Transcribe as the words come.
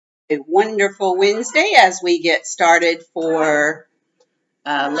A wonderful Wednesday as we get started for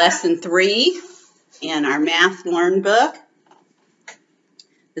lesson 3 in our math learn book.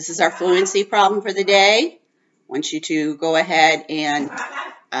 This is our fluency problem for the day. I want you to go ahead and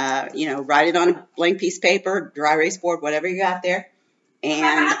write it on a blank piece of paper, dry erase board, whatever you got there,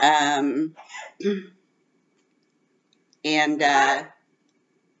 and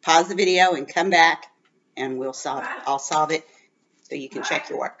pause the video and come back and I'll solve it so you can check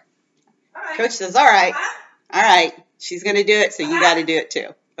your work. Coach says, all right, she's going to do it, so you got to do it too,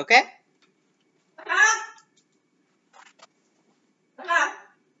 okay?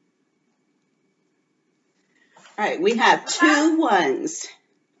 All right, we have 2 ones.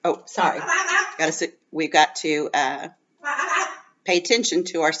 Oh, sorry. We've got to pay attention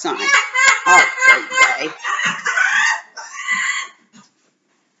to our sign. Okay.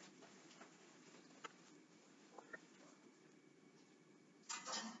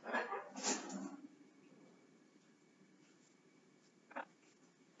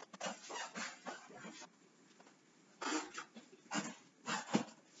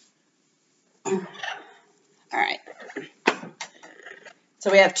 All right,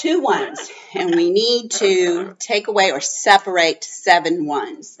 so we have 2 ones, and we need to take away or separate 7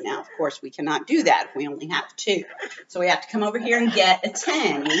 ones. Now, of course, we cannot do that if we only have 2. So we have to come over here and get a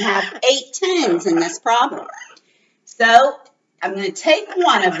 10. We have 8 10s in this problem. So I'm going to take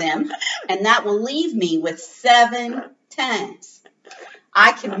one of them, and that will leave me with 7 10s.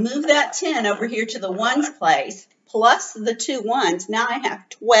 I can move that 10 over here to the ones place, plus the 2 ones. Now I have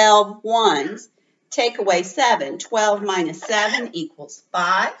 12 ones. Take away 7. 12 minus 7 equals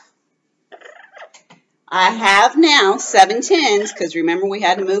 5. I have now 7 10s, because remember we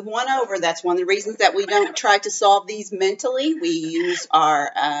had to move one over. That's one of the reasons that we don't try to solve these mentally. We use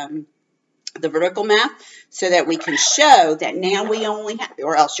our the vertical math so that we can show that now we only have,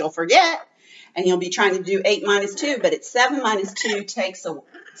 or else you'll forget, and you'll be trying to do 8 minus 2, but it's 7 minus 2 takes a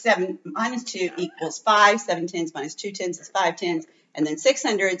 7 minus 2 equals 5. 7 10s minus 2 10s is 5 10s, and then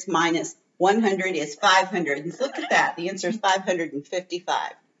 600s minus 100 is 500. And look at that. The answer is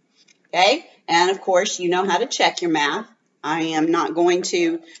 555. Okay? And, of course, you know how to check your math. I am not going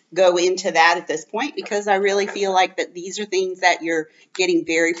to go into that at this point because I really feel like that these are things that you're getting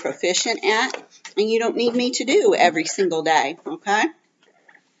very proficient at and you don't need me to do every single day. Okay?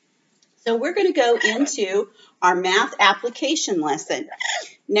 So we're going to go into our math application lesson.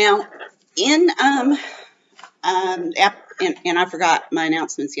 Now, and I forgot my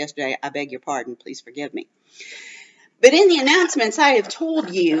announcements yesterday. I beg your pardon. Please forgive me. But in the announcements, I have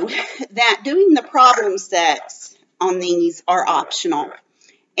told you that doing the problem sets on these are optional.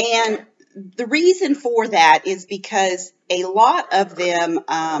 And the reason for that is because a lot of them,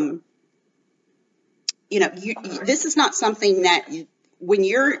 this is not something that when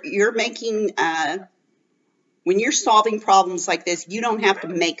you're making, when you're solving problems like this, you don't have to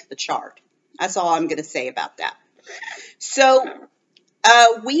make the chart. That's all I'm going to say about that. So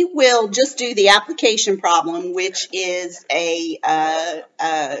we will just do the application problem, which is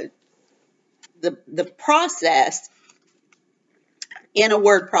the process in a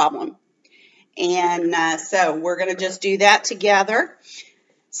word problem. And so we're going to just do that together.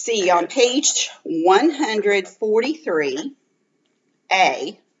 See, on page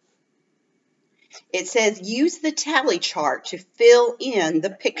 143A, it says use the tally chart to fill in the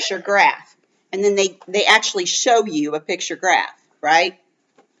picture graph. And then they actually show you a picture graph, right?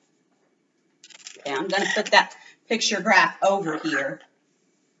 Okay, I'm going to put that picture graph over here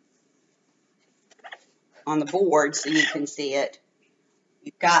on the board so you can see it.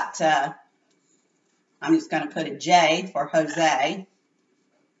 You've got, I'm just going to put a J for Jose.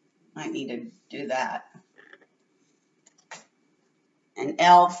 Might need to do that. An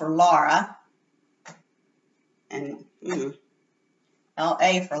L for Laura. And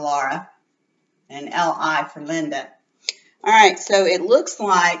LA for Laura. And LI for Linda. All right, so it looks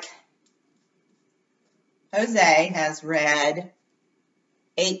like Jose has read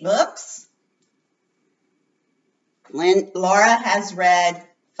 8 books. Laura has read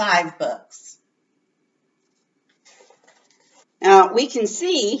 5 books. Now, we can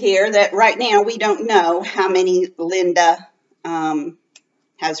see here that right now we don't know how many Linda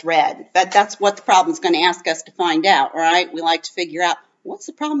has read. But that's what the problem is going to ask us to find out, right? We like to figure out, what's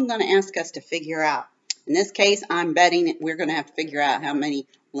the problem going to ask us to figure out? In this case, I'm betting we're going to have to figure out how many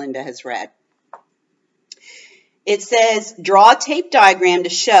Linda has read. It says, draw a tape diagram to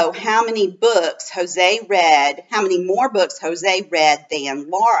show how many books Jose read, how many more books Jose read than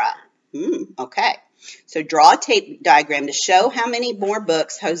Laura. Okay. So draw a tape diagram to show how many more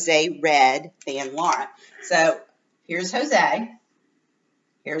books Jose read than Laura. So here's Jose.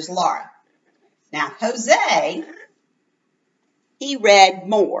 Here's Laura. Now, Jose, he read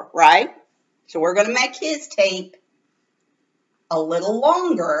more, right? So we're going to make his tape a little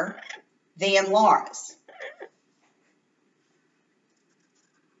longer than Laura's.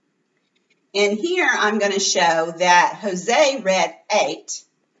 And here I'm going to show that Jose read 8.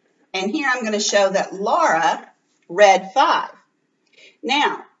 And here I'm going to show that Laura read 5.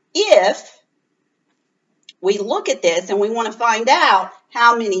 Now, if we look at this and we want to find out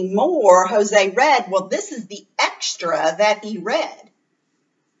how many more Jose read, well, this is the extra that he read,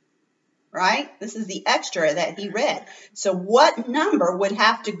 right? This is the extra that he read. So what number would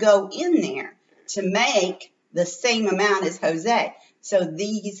have to go in there to make the same amount as Jose? So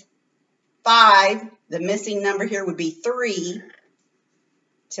these 5, the missing number here would be 3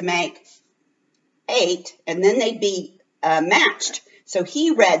 to make 8, and then they'd be matched. So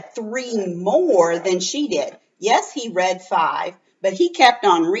he read 3 more than she did. Yes, he read 5, but he kept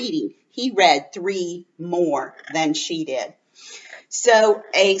on reading. He read 3 more than she did. So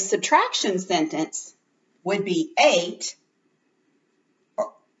a subtraction sentence would be 8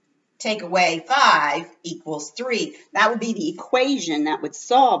 take away 5 equals 3. That would be the equation that would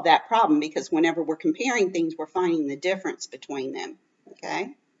solve that problem, because whenever we're comparing things, we're finding the difference between them.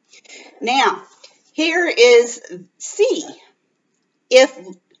 Okay? Now, here is C. If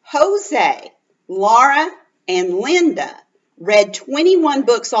Jose, Laura, and Linda read 21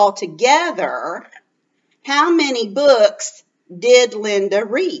 books altogether, how many books did Linda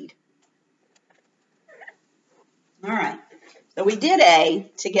read? All right. So we did A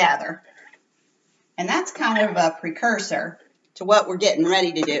together, and that's kind of a precursor to what we're getting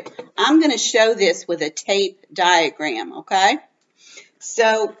ready to do. I'm going to show this with a tape diagram, okay?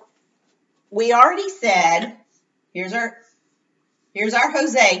 So we already said, here's our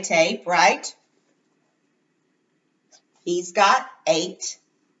Jose tape, right? He's got 8.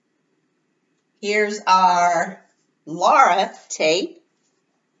 Here's our Laura tape.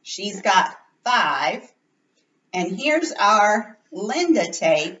 She's got 5. And here's our Linda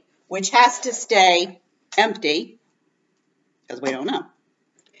tape, which has to stay empty because we don't know.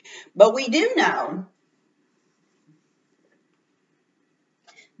 But we do know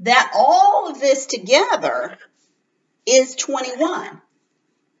that all of this together is 21,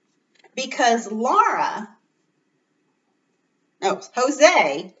 because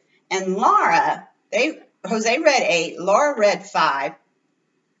Jose and Laura, Jose read 8, Laura read 5.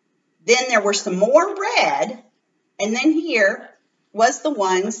 Then there were some more read, and then here was the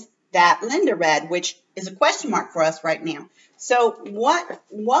ones that Linda read, which is a question mark for us right now. So what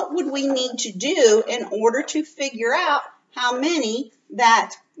would we need to do in order to figure out how many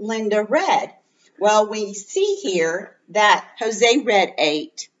that Linda read? Well, we see here that Jose read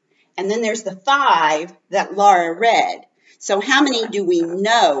 8, and then there's the 5 that Laura read. So how many do we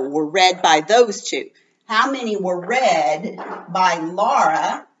know were read by those two? How many were read by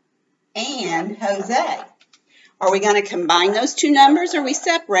Laura and Jose? Are we going to combine those two numbers, or are we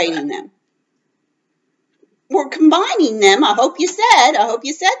separating them? We're combining them. I hope you said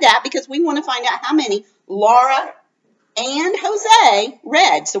that, because we want to find out how many Laura and Jose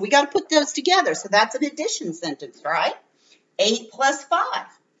read. So we got to put those together. So that's an addition sentence, right? 8 plus 5.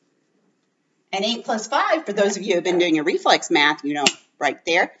 And 8 plus 5, for those of you who have been doing your reflex math, you know right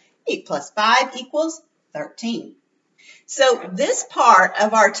there, 8 plus 5 equals 13. So this part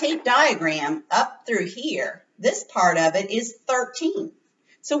of our tape diagram up through here, this part of it is 13.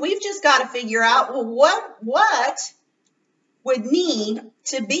 So we've just got to figure out, well, what would need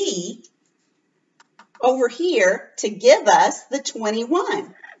to be over here to give us the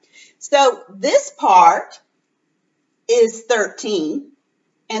 21. So this part is 13,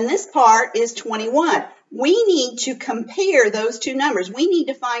 and this part is 21. We need to compare those two numbers. We need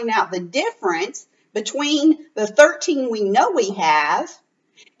to find out the difference between the 13 we know we have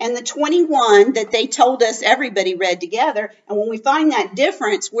and the 21 that they told us everybody read together. And when we find that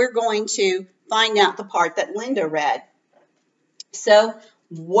difference, we're going to find out the part that Linda read. So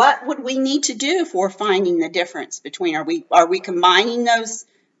what would we need to do for finding the difference between, are we combining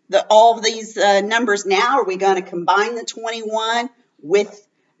all of these numbers now? Are we going to combine the 21 with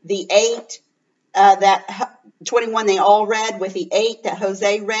the 8 that 21 they all read, with the 8 that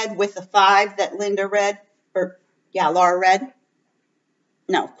Jose read, with the 5 that Linda read, Laura read?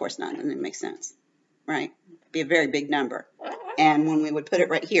 No, of course not. It doesn't make sense, right? It'd be a very big number. And when we would put it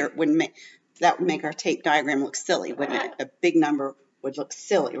right here, that would make our tape diagram look silly, wouldn't it? A big number would look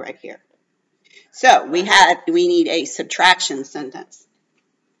silly right here. So we need a subtraction sentence.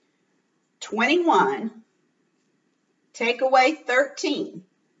 21 take away 13.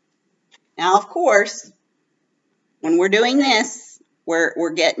 Now, of course, when we're doing this, we're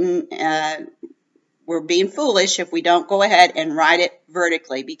being foolish if we don't go ahead and write it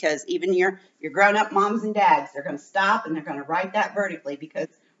vertically, because even your grown-up moms and dads, they're going to stop and they're going to write that vertically, because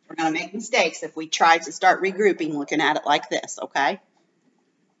we're going to make mistakes if we try to start regrouping looking at it like this, okay?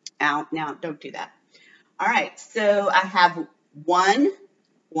 Now, don't do that. All right, so I have 1,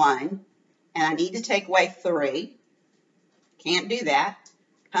 1, and I need to take away 3. Can't do that.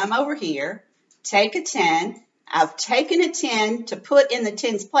 Come over here, take a 10. I've taken a 10 to put in the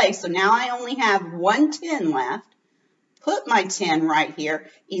 10's place, so now I only have 1 10 left. Put my 10 right here.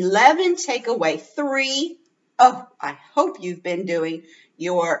 11, take away 3. Oh, I hope you've been doing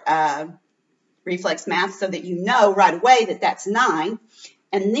your reflex math so that you know right away that that's 9.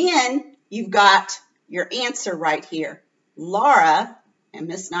 And then you've got your answer right here. Laura and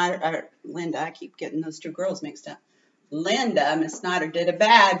Miss Snyder, or Linda, I keep getting those two girls mixed up. Linda, Miss Snyder did a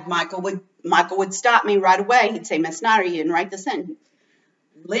bad. Michael would stop me right away. He'd say, Miss Snyder, you didn't write the sentence.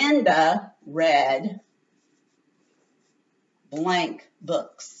 Linda read blank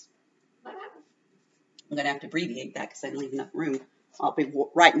books. I'm going to have to abbreviate that because I don't leave enough room. I'll be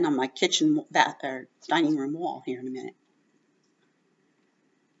writing on my kitchen or dining room wall here in a minute.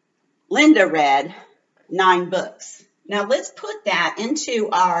 Linda read 9 books. Now let's put that into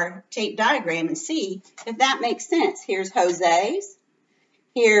our tape diagram and see if that makes sense. Here's Jose's,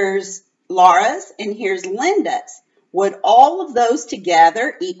 here's Laura's, and here's Linda's. Would all of those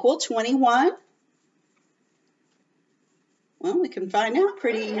together equal 21? Well, we can find out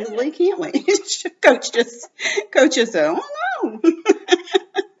pretty easily, can't we? Coach just said, oh no.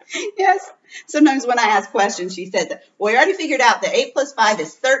 Yes. Sometimes when I ask questions, she said that, well, we already figured out that 8 plus 5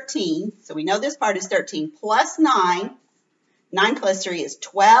 is 13. So we know this part is 13 plus 9. 9 plus 3 is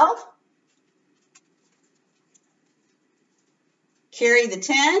 12. Carry the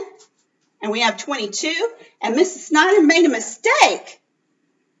 10. And we have 22. And Mrs. Snyder made a mistake.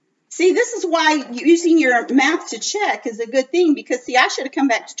 See, this is why using your math to check is a good thing, because, see, I should have come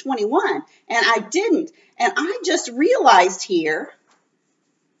back to 21, and I didn't. And I just realized here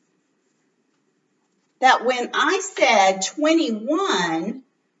that when I said 21,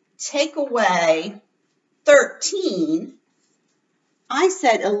 take away 13, I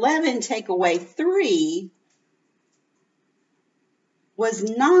said 11, take away 3 was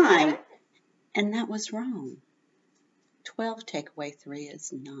 9, and that was wrong. 12 take away 3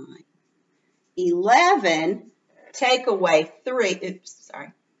 is 9. 11 take away 3,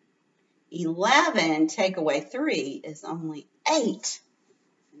 11 take away 3 is only 8.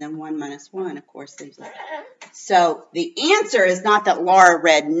 And then 1 minus 1, of course, leaves us. So the answer is not that Laura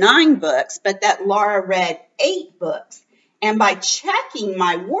read 9 books, but that Laura read 8 books. And by checking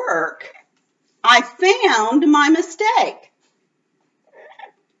my work, I found my mistake.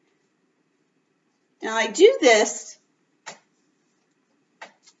 Now I do this,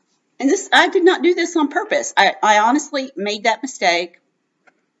 and I did not do this on purpose. I honestly made that mistake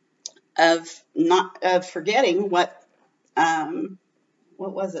of forgetting what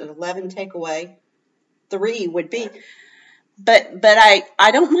was it, 11 take away 3 would be. But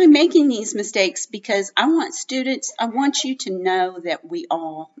I don't mind making these mistakes, because I want you to know that we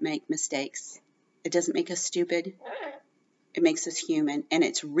all make mistakes. It doesn't make us stupid. It makes us human, and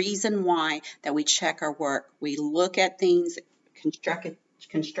it's reason why that we check our work. We look at things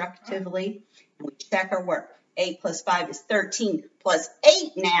constructively, and we check our work. 8 plus 5 is 13 plus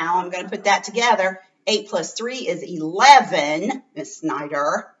 8 now. I'm going to put that together. 8 plus 3 is 11, Miss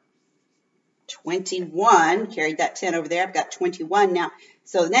Snyder. 21. Carried that 10 over there. I've got 21 now.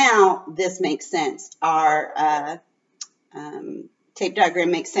 So now this makes sense. Our tape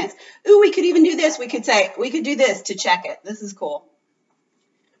diagram makes sense. Ooh, we could even do this. We could do this to check it. This is cool.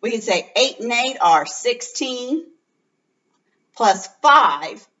 We could say 8 and 8 are 16 plus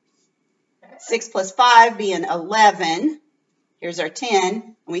 5. 6 plus 5 being 11. Here's our 10.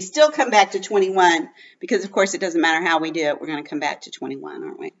 And we still come back to 21, because, of course, it doesn't matter how we do it. We're going to come back to 21,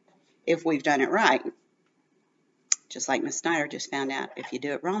 aren't we? If we've done it right. Just like Miss Snyder just found out. If you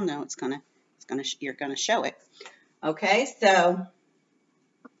do it wrong, though, you're going to show it. Okay, so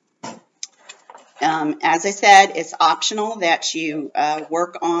as I said, it's optional that you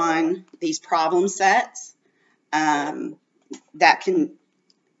work on these problem sets.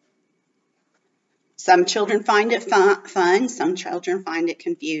 Some children find it fun. Some children find it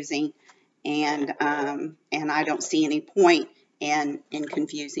confusing, and I don't see any point in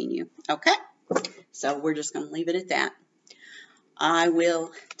confusing you. Okay, so we're just going to leave it at that. I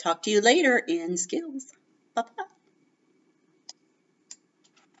will talk to you later in skills. Bye-bye.